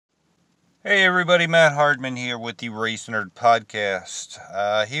Hey everybody, Matt Hardman here with the Race Nerd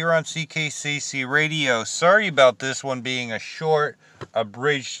Podcast. Here on CKCC Radio. Sorry about this one being a short,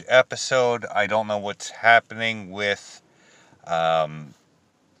 abridged episode. I don't know what's happening with um,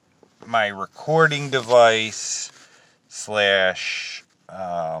 my recording device slash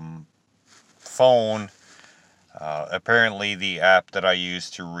phone. Apparently, the app that I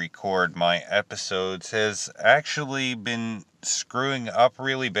use to record my episodes has actually been screwing up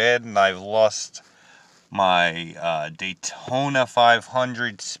really bad, and I've lost my Daytona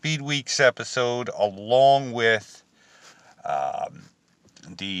 500 Speed Weeks episode, along with um,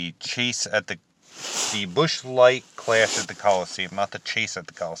 the chase at the Busch Light Clash at the Coliseum. Not the chase at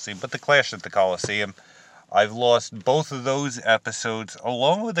the Coliseum, but the Clash at the Coliseum. I've lost both of those episodes,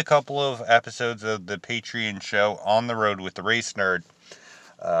 along with a couple of episodes of the Patreon show On the Road with the Race Nerd.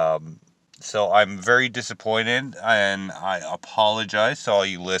 Um, so I'm very disappointed, and I apologize to all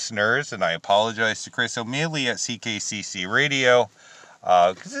you listeners, and I apologize to Chris O'Malley at CKCC Radio,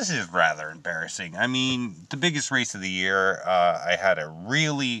 because this is rather embarrassing. I mean, the biggest race of the year, I had a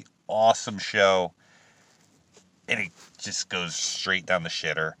really awesome show, and it just goes straight down the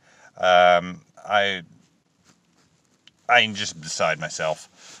shitter. Um, I I'm just beside myself.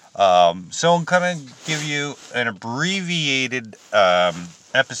 So I'm going to give you an abbreviated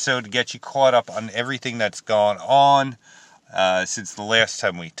episode to get you caught up on everything that's gone on since the last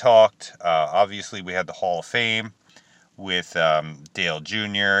time we talked. Obviously, we had the Hall of Fame with Dale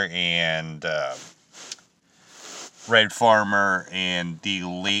Jr. and Red Farmer and the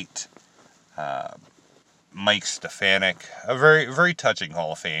late uh, Mike Stefanik. A very, very touching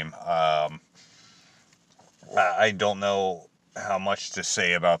Hall of Fame. I don't know how much to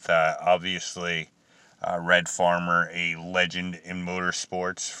say about that. Obviously, Red Farmer, a legend in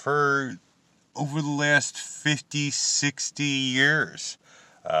motorsports for over the last 50, 60 years.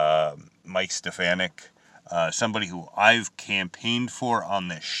 Mike Stefanik, somebody who I've campaigned for on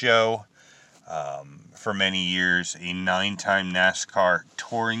this show for many years, a 9-time NASCAR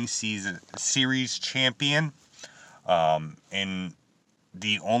Touring Series champion, and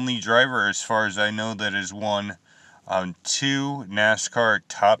the only driver, as far as I know, that has won 2 NASCAR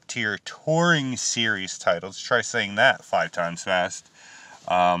Top Tier Touring Series titles. Try saying that 5 times fast.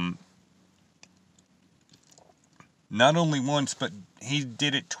 Um, not only once, but he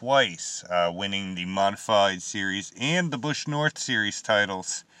did it twice, winning the Modified Series and the Busch North Series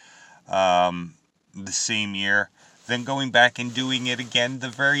titles the same year. Then going back and doing it again the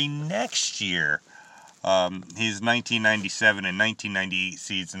very next year. His 1997 and 1998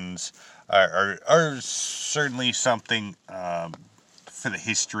 seasons are certainly something for the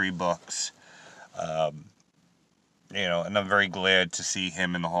history books. Um, and I'm very glad to see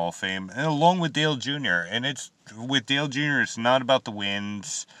him in the Hall of Fame, and along with Dale Jr. And it's with Dale Jr. It's not about the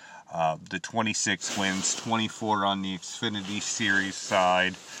wins, the 26 wins, 24 on the Xfinity Series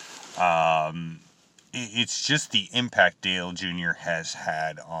side. It's just the impact Dale Jr. has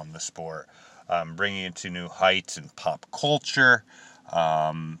had on the sport, bringing it to new heights in pop culture.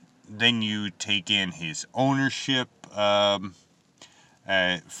 Then you take in his ownership.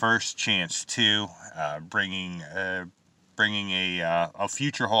 First Chance 2, bringing a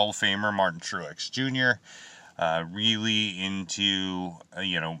future Hall of Famer, Martin Truex Jr., really into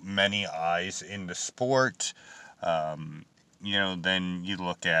many eyes in the sport. Then you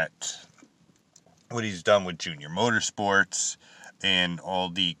look at what he's done with Junior Motorsports and all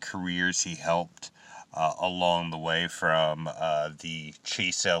the careers he helped along the way, from the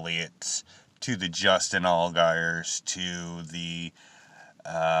Chase Elliott's to the Justin Allgaiers to the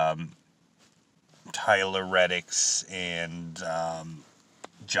Tyler Reddicks and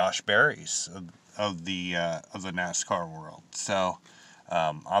Josh Berry's of the NASCAR world. So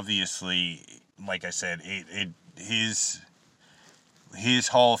obviously, like I said, his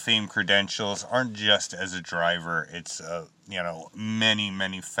Hall of Fame credentials aren't just as a driver. It's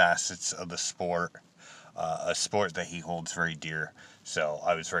many facets of the sport, a sport that he holds very dear. So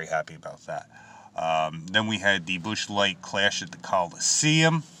I was very happy about that. Then we had the Busch Light Clash at the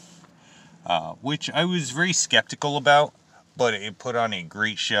Coliseum, which I was very skeptical about, but it put on a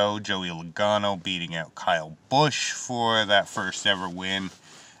great show. Joey Logano beating out Kyle Busch for that first ever win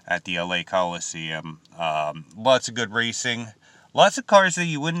at the LA Coliseum. Lots of good racing. Lots of cars that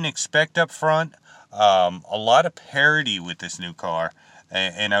you wouldn't expect up front. A lot of parity with this new car.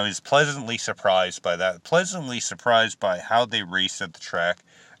 And I was pleasantly surprised by that. Pleasantly surprised by how they raced at the track.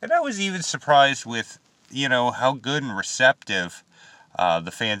 And I was even surprised with, how good and receptive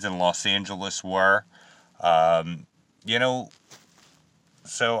the fans in Los Angeles were. Um, you know,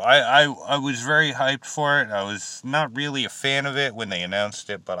 So I was very hyped for it. I was not really a fan of it when they announced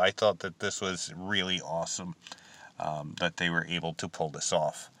it, but I thought that this was really awesome, that they were able to pull this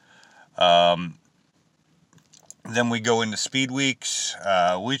off. Then we go into Speed Weeks,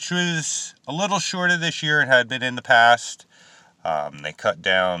 which was a little shorter this year. It had been in the past. They cut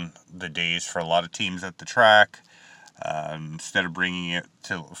down the days for a lot of teams at the track. Instead of bringing it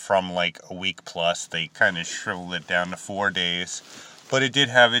from like a week plus, they kind of shriveled it down to 4 days. But it did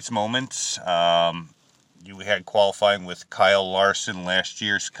have its moments. You had qualifying with Kyle Larson, last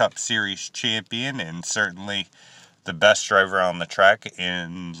year's Cup Series champion, and certainly the best driver on the track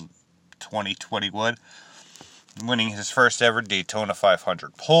in 2021, winning his first ever Daytona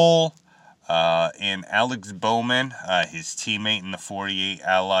 500 pole. And Alex Bowman, his teammate in the 48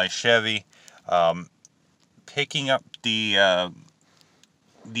 Ally Chevy, picking up the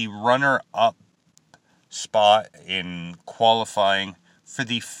runner-up spot in qualifying for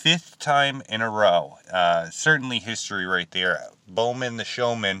the 5th time in a row. Certainly history right there. Bowman, the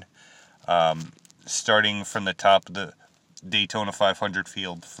showman, starting from the top of the Daytona 500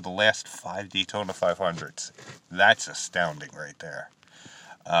 field for the last 5 Daytona 500s. That's astounding right there.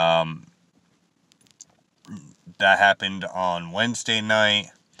 That happened on Wednesday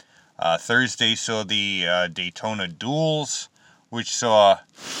night. Thursday saw the Daytona Duels, which saw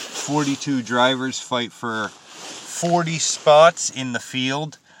 42 drivers fight for 40 spots in the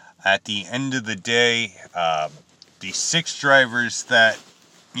field. At the end of the day, the 6 drivers that,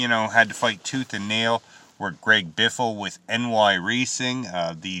 had to fight tooth and nail were Greg Biffle with NY Racing,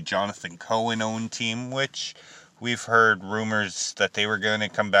 the Jonathan Cohen-owned team, which we've heard rumors that they were going to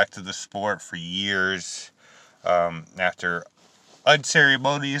come back to the sport for years, after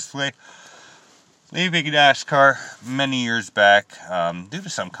unceremoniously leaving NASCAR many years back, due to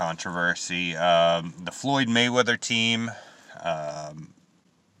some controversy. The Floyd Mayweather team,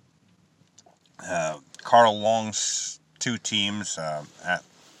 Carl Long's 2 teams at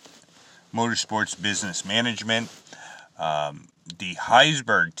Motorsports Business Management, the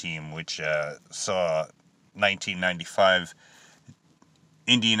Heisberg team, which saw 1995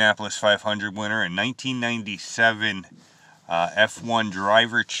 Indianapolis 500 winner, and 1997 F1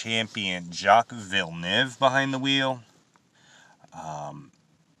 driver champion Jacques Villeneuve behind the wheel. And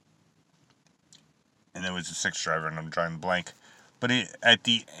there was a 6th driver, and I'm drawing a blank. But at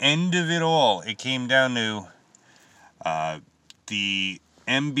the end of it all, it came down to the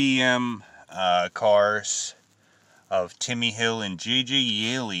MBM cars of Timmy Hill and J.J.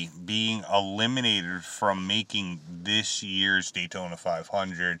 Yaley being eliminated from making this year's Daytona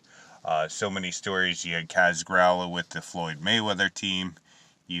 500. So many stories. You had Kaz Growler with the Floyd Mayweather team.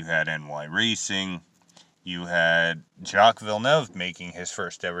 You had NY Racing. You had Jacques Villeneuve making his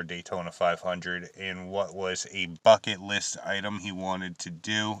first ever Daytona 500. And what was a bucket list item he wanted to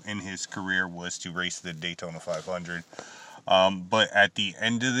do in his career was to race the Daytona 500. But at the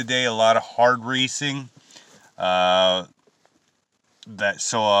end of the day, a lot of hard racing that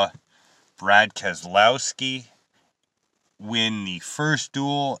saw Brad Keselowski win the first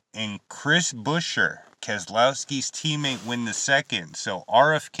duel and Chris Buescher, Keselowski's teammate, win the second. So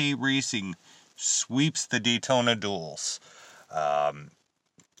RFK Racing sweeps the Daytona Duels.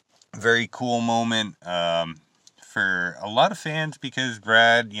 Very cool moment for a lot of fans, because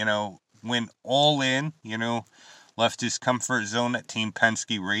Brad, went all in, left his comfort zone at Team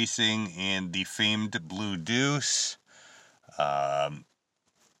Penske Racing and the famed Blue Deuce,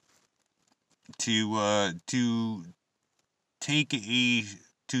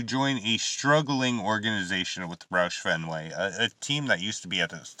 to join a struggling organization with Roush Fenway, a team that used to be at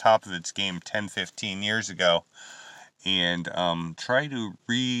the top of its game 10-15 years ago, and try to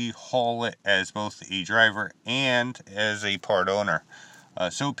rehaul it as both a driver and as a part owner.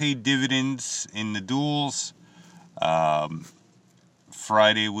 So paid dividends in the duels.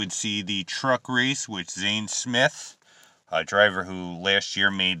 Friday would see the truck race with Zane Smith, a driver who last year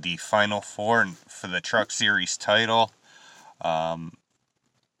made the Final Four for the Truck Series title,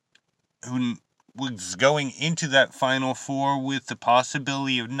 who was going into that Final Four with the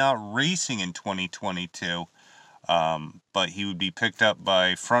possibility of not racing in 2022, but he would be picked up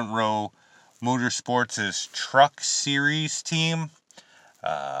by Front Row Motorsports' Truck Series team.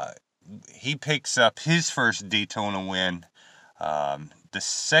 He picks up his first Daytona win. The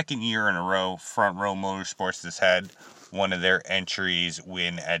second year in a row, Front Row Motorsports has had one of their entries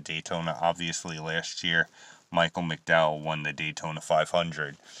win at Daytona. Obviously, last year, Michael McDowell won the Daytona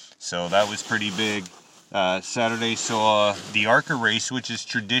 500. So that was pretty big. Saturday saw the ARCA race, which is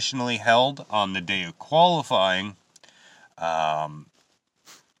traditionally held on the day of qualifying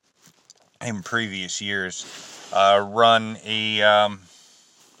in previous years, run a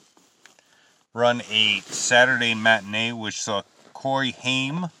run a Saturday matinee, which saw Corey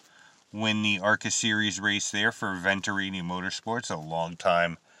Haim win the ARCA Series race there for Venturini Motorsports, a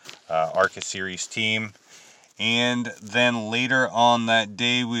long-time ARCA Series team. And then later on that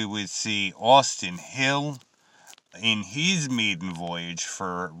day, we would see Austin Hill in his maiden voyage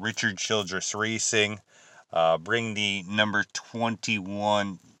for Richard Childress Racing, bring the number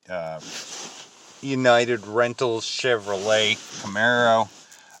 21 United Rentals Chevrolet Camaro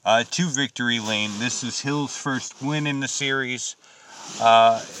to victory lane. This is Hill's first win in the series,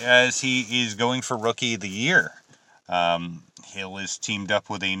 as he is going for Rookie of the Year. Hill is teamed up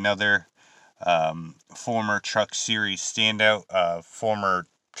with another former Truck Series standout, former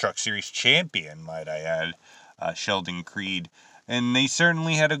Truck Series champion, might I add, Sheldon Creed. And they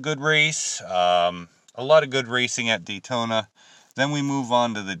certainly had a good race, a lot of good racing at Daytona. Then we move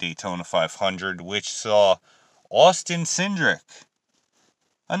on to the Daytona 500, which saw Austin Cindric,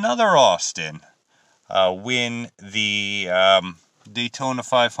 another Austin, win the Daytona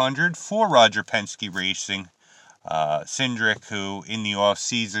 500 for Roger Penske Racing. Cindric, who in the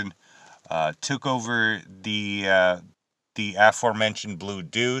off-season took over the aforementioned Blue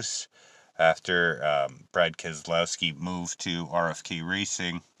Deuce after Brad Keselowski moved to RFK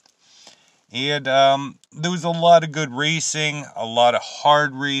Racing. And there was a lot of good racing, a lot of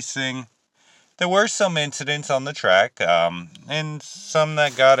hard racing. There were some incidents on the track, and some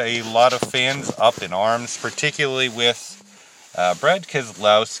that got a lot of fans up in arms, particularly with Brad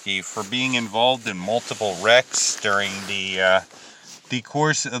Keselowski for being involved in multiple wrecks during the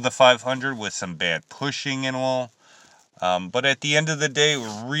course of the 500 with some bad pushing and all. But at the end of the day,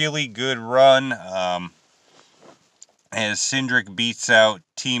 really good run as Cindric beats out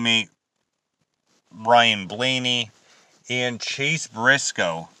teammate Ryan Blaney and Chase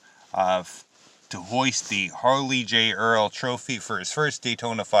Briscoe to hoist the Harley J. Earl Trophy for his first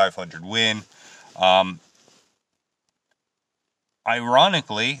Daytona 500 win.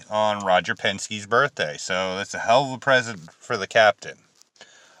 Ironically, on Roger Penske's birthday. So that's a hell of a present for the captain.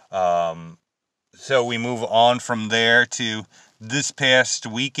 So we move on from there to this past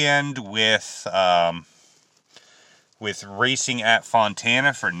weekend with racing at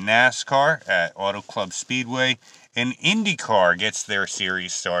Fontana for NASCAR at Auto Club Speedway. And IndyCar gets their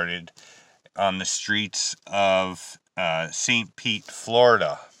series started on the streets of St. Pete,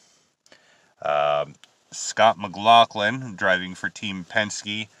 Florida. Scott McLaughlin, driving for Team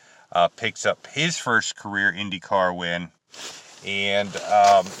Penske, picks up his first career IndyCar win. And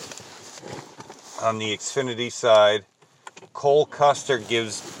on the Xfinity side, Cole Custer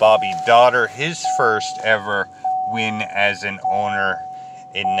gives Bobby Dotter his first ever win as an owner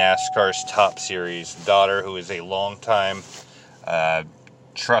in NASCAR's Top Series. Dotter, who is a longtime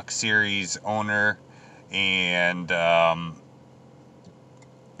Truck Series owner and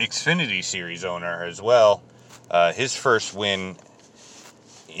Xfinity Series owner as well. His first win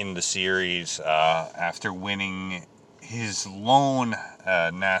in the series after winning his lone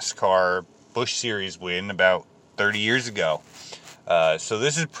NASCAR Busch Series win about 30 years ago. So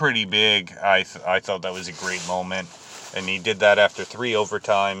this is pretty big. I thought that was a great moment. And he did that after 3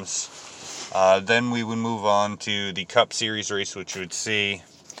 overtimes. Then we would move on to the Cup Series race, which would see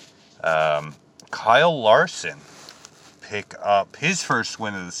Kyle Larson pick up his first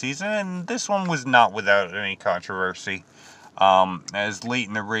win of the season. And this one was not without any controversy. As late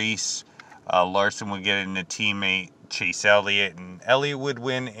in the race, Larson would get in a teammate, Chase Elliott, and Elliott would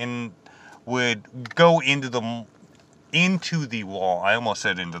win and would go into the wall. I almost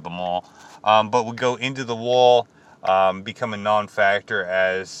said into the mall, but would go into the wall, become a non-factor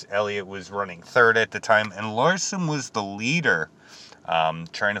as Elliott was running third at the time, and Larson was the leader,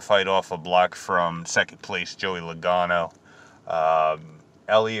 trying to fight off a block from second place Joey Logano.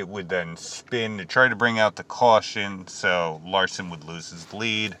 Elliott would then spin to try to bring out the caution, so Larson would lose his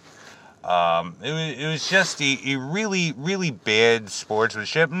lead. It was just a really, really bad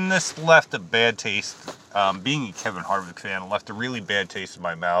sportsmanship, and this left a bad taste. Being a Kevin Harvick fan, left a really bad taste in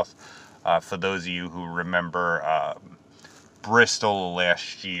my mouth. For those of you who remember Bristol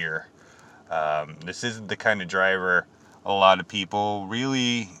last year, this isn't the kind of driver a lot of people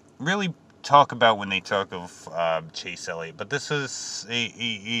really talk about when they talk of Chase Elliott. But this was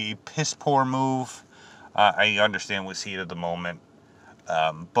a piss poor move. I understand what's heat of the moment.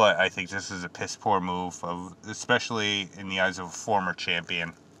 But I think this is a piss poor move, especially in the eyes of a former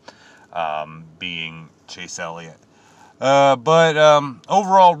champion, being Chase Elliott. But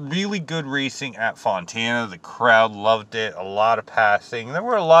overall, really good racing at Fontana. The crowd loved it. A lot of passing. There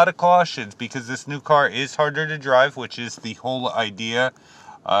were a lot of cautions because this new car is harder to drive, which is the whole idea.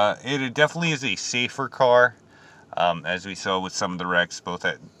 It definitely is a safer car, as we saw with some of the wrecks, both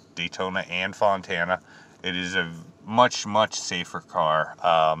at Daytona and Fontana. It is a much, much safer car.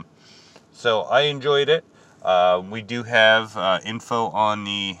 So I enjoyed it. We do have info on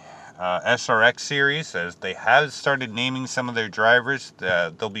the SRX series, as they have started naming some of their drivers.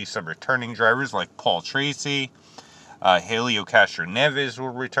 There'll be some returning drivers like Paul Tracy. Helio Castroneves will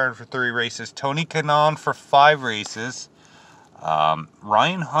return for 3 races. Tony Kanaan for 5 races.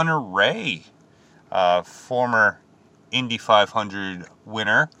 Ryan Hunter-Reay, former Indy 500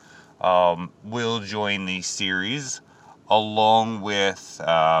 winner, will join the series, along with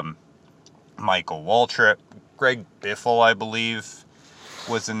Michael Waltrip. Greg Biffle, I believe,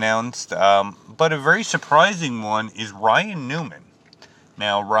 was announced. But a very surprising one is Ryan Newman.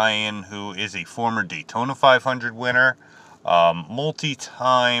 Now, Ryan, who is a former Daytona 500 winner,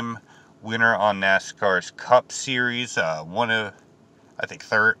 multi-time winner on NASCAR's Cup Series, one of, I think,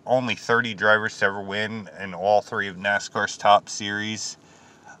 only 30 drivers to ever win in all 3 of NASCAR's top series.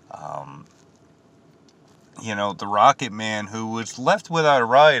 The Rocket Man, who was left without a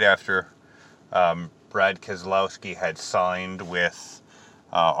ride after Brad Keselowski had signed with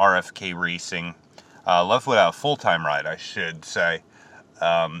RFK Racing. Left without a full-time ride, I should say.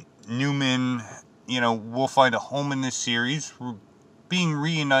 Newman, will find a home in this series, being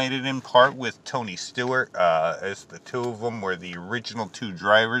reunited in part with Tony Stewart, as the 2 of them were the original 2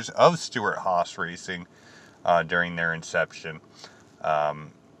 drivers of Stewart-Haas Racing during their inception.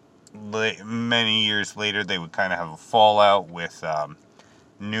 Many years later, they would kind of have a fallout with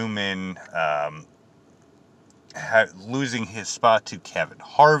Newman losing his spot to Kevin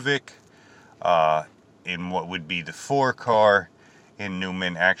Harvick in what would be the 4 car, and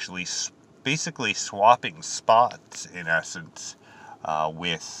Newman actually basically swapping spots, in essence,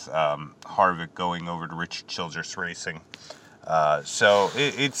 with Harvick going over to Richard Childress Racing. So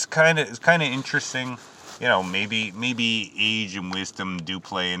it's kind of interesting. Maybe age and wisdom do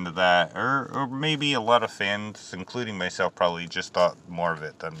play into that, or maybe a lot of fans, including myself, probably just thought more of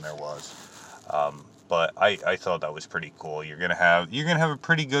it than there was. But I thought that was pretty cool. You're gonna have a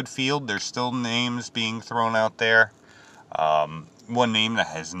pretty good field. There's still names being thrown out there. One name that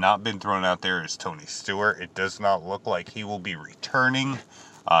has not been thrown out there is Tony Stewart. It does not look like he will be returning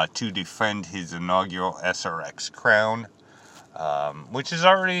to defend his inaugural SRX crown, which is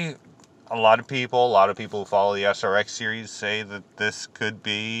already a lot of people who follow the SRX series say that this could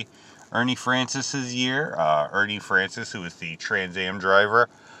be Ernie Francis's year. Ernie Francis, who is the Trans Am driver,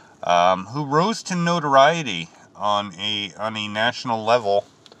 who rose to notoriety on a national level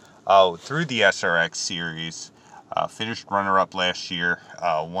through the SRX series. Finished runner-up last year.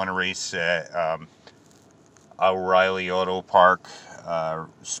 Won a race at O'Reilly Auto Park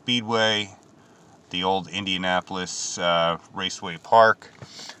Speedway, the old Indianapolis Raceway Park.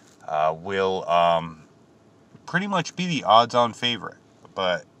 Will pretty much be the odds-on favorite.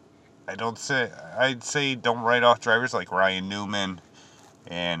 But I'd say don't write off drivers like Ryan Newman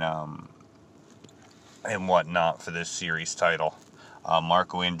and whatnot for this series title.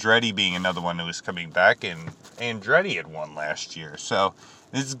 Marco Andretti being another one who is coming back, and Andretti had won last year. So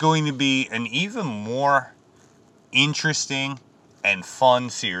this is going to be an even more interesting and fun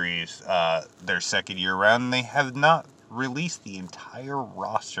series their second year around. And they have not released the entire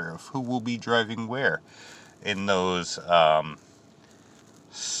roster of who will be driving where in those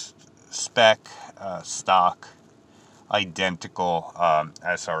stock, identical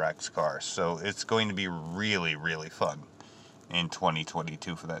SRX cars. So it's going to be really, really fun in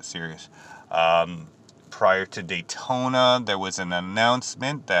 2022 for that series. Prior to Daytona, there was an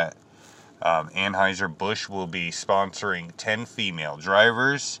announcement that Anheuser-Busch will be sponsoring 10 female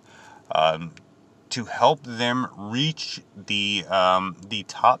drivers to help them reach the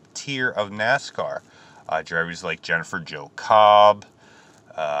top tier of NASCAR. Drivers like Jennifer Jo Cobb,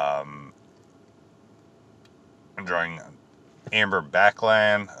 I'm drawing Amber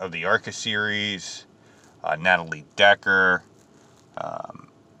Backlund of the ARCA series, Natalie Decker,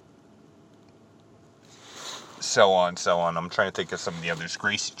 so on. I'm trying to think of some of the others.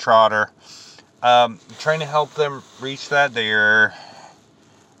 Gracie Trotter. Trying to help them reach that. They're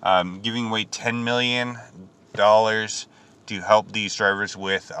giving away $10 million to help these drivers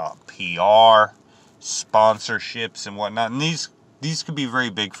with PR, sponsorships, and whatnot. And these could be very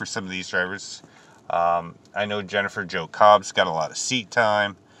big for some of these drivers. I know Jennifer Jo Cobb's got a lot of seat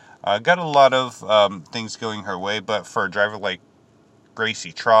time. Got a lot of things going her way, but for a driver like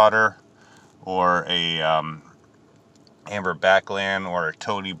Gracie Trotter or a Amber Backlund or a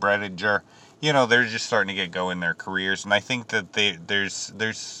Tony Bredinger, they're just starting to get going in their careers, and I think that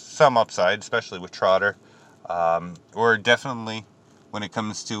there's some upside, especially with Trotter, or definitely when it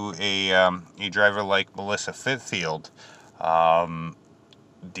comes to a driver like Melissa Fifield.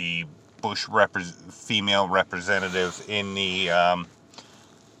 the Busch female representative in the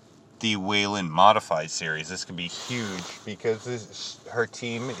Whelen Modified series. This could be huge because her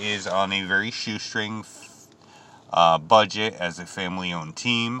team is on a very shoestring budget as a family-owned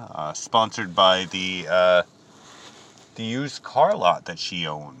team, sponsored by the used car lot that she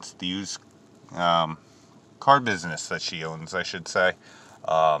owns, the used car business that she owns, I should say.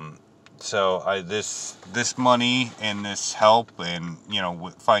 So this money and this help, and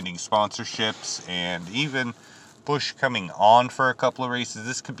finding sponsorships, and even Busch coming on for a couple of races,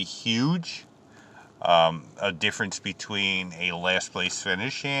 this could be huge. A difference between a last place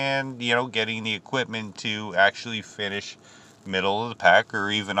finish and getting the equipment to actually finish middle of the pack or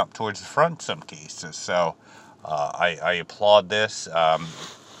even up towards the front in some cases. So I applaud this. The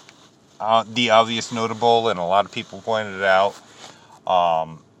obvious notable, and a lot of people pointed it out,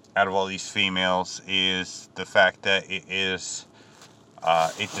 out of all these females, is the fact that it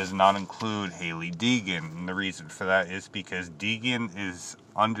does not include Hailie Deegan. And the reason for that is because Deegan is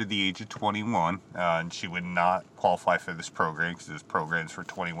under the age of 21, and she would not qualify for this program because this program is for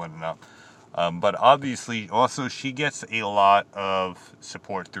 21 and up. But obviously, also, she gets a lot of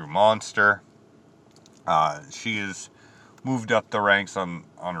support through Monster. She has moved up the ranks on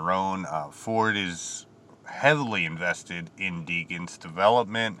her own. Ford is heavily invested in Deegan's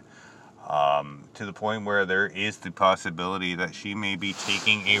development, to the point where there is the possibility that she may be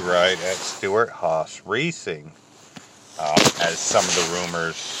taking a ride at Stewart-Haas Racing, as some of the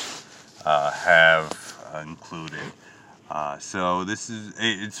rumors have included. So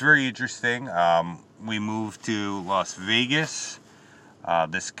it's very interesting. We move to Las Vegas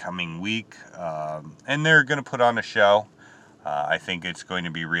this coming week, and they're going to put on a show. I think it's going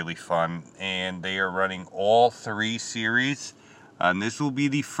to be really fun, and they are running all 3 series. And this will be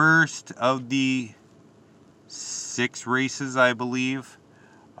the first of the 6 races, I believe,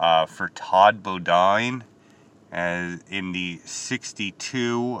 for Todd Bodine, as in the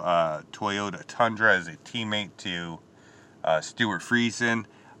 62 Toyota Tundra as a teammate to Stuart Friesen.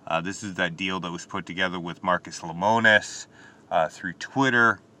 This is that deal that was put together with Marcus Lemonis through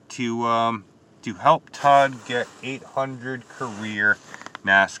Twitter to help Todd get 800 career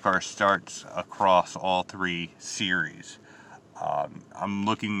NASCAR starts across all 3 series. I'm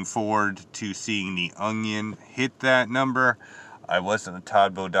looking forward to seeing the Onion hit that number. I wasn't a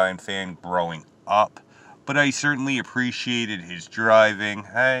Todd Bodine fan growing up, but I certainly appreciated his driving.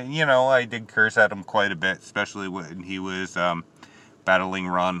 I did curse at him quite a bit, especially when he was battling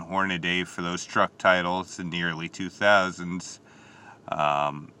Ron Hornaday for those truck titles in the early 2000s.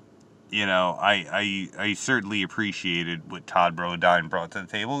 I certainly appreciated what Todd Bodine brought to the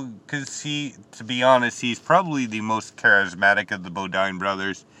table, because to be honest, he's probably the most charismatic of the Bodine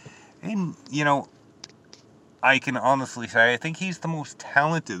brothers. And, I can honestly say I think he's the most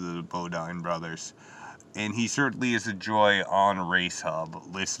talented of the Bodine brothers. And he certainly is a joy on Race Hub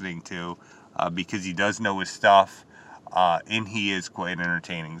listening to, because he does know his stuff, and he is quite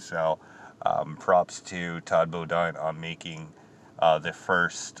entertaining. So props to Todd Bodine on making the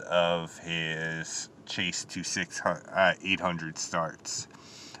first of his chase to 800 starts.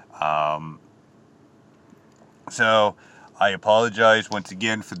 So I apologize once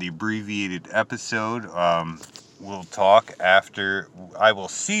again for the abbreviated episode. We'll talk after. I will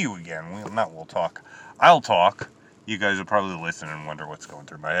see you again. I'll talk. You guys will probably listen and wonder what's going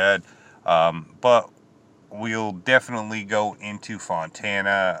through my head. But we'll definitely go into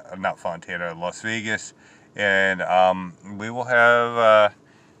Las Vegas. And we will have,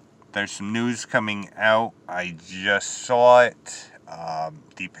 there's some news coming out. I just saw it,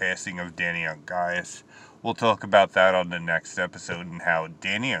 the passing of Danny Ungaius. We'll talk about that on the next episode, and how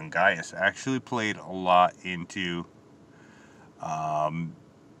Danny Ungaius actually played a lot into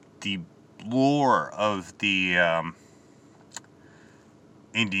the lore of the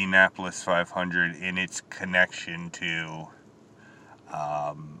Indianapolis 500 and its connection to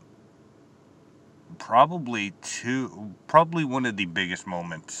probably one of the biggest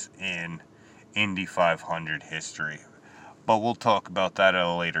moments in Indy 500 history. But we'll talk about that at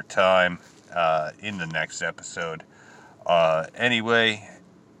a later time in the next episode. Anyway,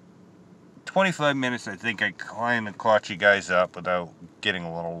 25 minutes, I think I kind of caught you guys up without getting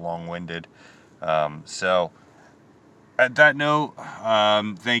a little long-winded. So, at that note,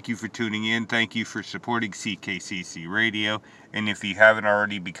 thank you for tuning in. Thank you for supporting CKCC Radio. And if you haven't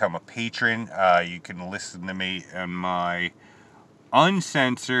already become a patron, you can listen to me on my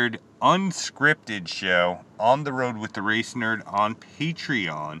uncensored, unscripted show, On the Road with the Race Nerd, on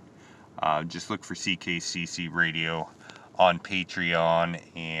Patreon. Just look for CKCC Radio on Patreon,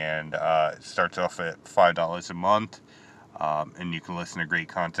 and it starts off at $5 a month. And you can listen to great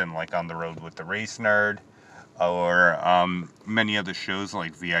content like On the Road with the Race Nerd, or many other shows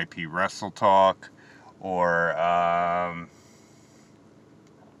like VIP Wrestle Talk, or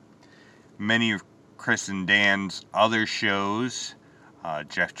many of Chris and Dan's other shows,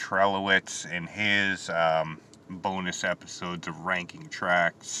 Jeff Trelowitz and his bonus episodes of Ranking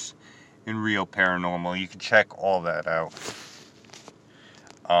Tracks and Real Paranormal. You can check all that out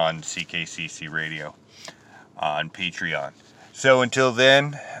on CKCC Radio on Patreon. So until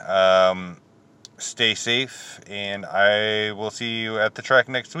then, stay safe, and I will see you at the track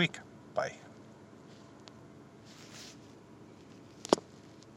next week. Bye.